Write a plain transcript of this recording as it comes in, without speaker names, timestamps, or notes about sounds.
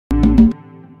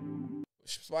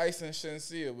Spice and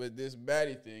Shenseea with this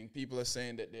baddie thing, people are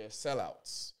saying that they're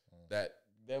sellouts. That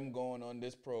them going on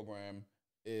this program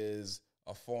is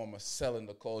a form of selling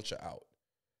the culture out.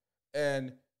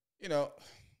 And, you know,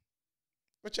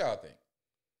 what y'all think?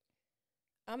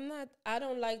 I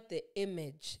don't like the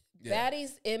image. Yeah.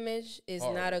 Baddies' image is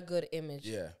not a good image.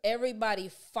 Yeah. Everybody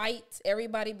fights.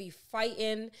 Everybody be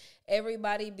fighting.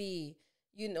 Everybody be,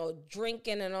 you know,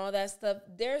 drinking and all that stuff.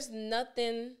 There's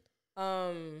nothing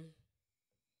impactful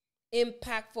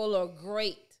or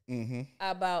great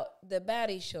about the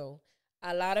Baddie show.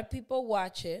 A lot of people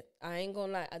watch it. I ain't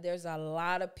gonna lie. There's a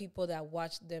lot of people that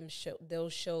watch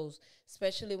those shows,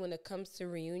 especially when it comes to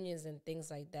reunions and things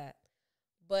like that.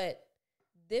 But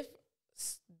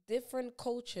different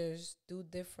cultures do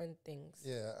different things.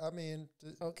 Yeah, I mean,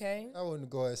 okay. I wouldn't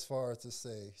go as far as to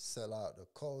say sell out the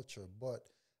culture, but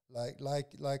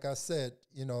like I said,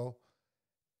 you know,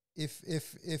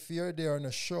 if you're there on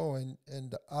a show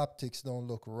and the optics don't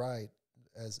look right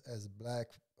as black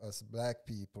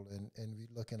people and we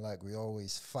looking like we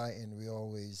always fighting, we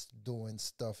always doing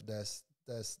stuff that's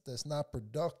not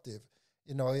productive,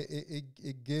 you know,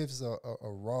 it gives a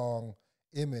wrong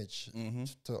image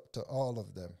to all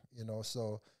of them, you know.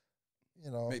 So,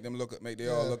 you know, make they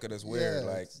all look at us weird,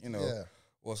 like, you know,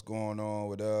 what's going on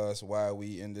with us? Why are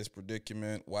we in this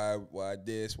predicament? Why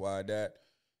this? Why that?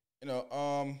 You know,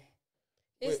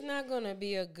 it's not gonna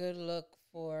be a good look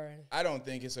for. I don't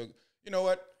think it's a. You know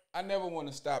what? I never want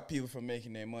to stop people from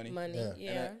making their money.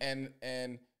 Yeah. And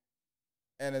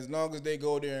as long as they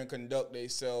go there and conduct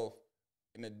themselves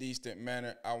in a decent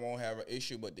manner, I won't have an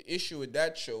issue. But the issue with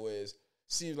that show is,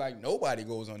 seems like nobody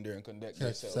goes on there and conduct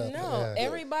themselves. No,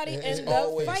 everybody ends up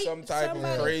always fighting. some type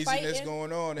of craziness fighting.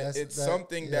 going on. It's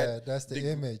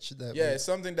the image that it's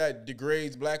something that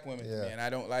degrades black women to me, and I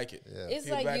don't like it. Yeah. It's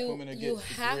like you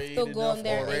have to go on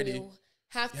there already. And you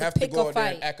have to pick go a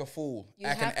fight. And act a fool,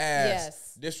 act an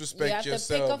ass, disrespect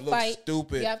yourself, look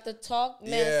stupid. You have to talk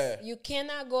mess. You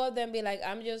cannot go out there and be like,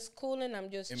 I'm just cooling, I'm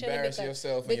just chilling. Embarrass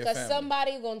yourself and your family.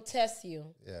 Somebody gonna test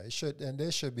you. Yeah, it should, and they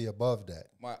should be above that.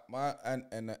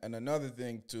 And another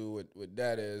thing too with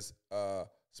that is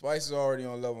Spice is already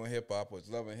on Love and Hip Hop, but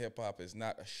Love and Hip Hop is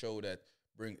not a show that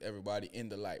brings everybody in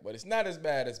the light. But it's not as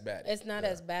bad as Baddies. It's not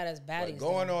as bad as Baddies. But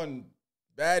going on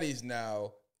Baddies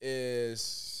now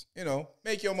is, you know,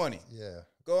 make your money. Yeah.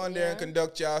 Go on there and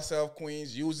conduct yourself,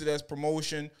 queens. Use it as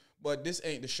promotion. But this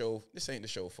ain't the show. This ain't the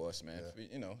show for us, man. Yeah.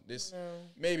 You know, this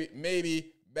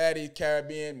maybe Baddies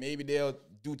Caribbean, maybe they'll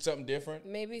do something different.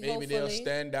 Maybe they'll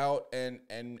stand out and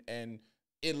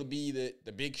it'll be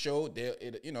the big show.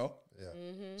 You know. Yeah.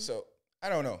 So I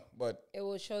don't know, but it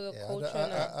will show the culture.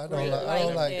 I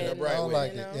don't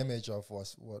like the image of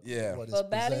what is but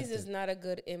Baddies is not a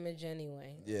good image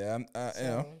anyway. Yeah, you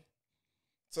know.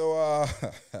 So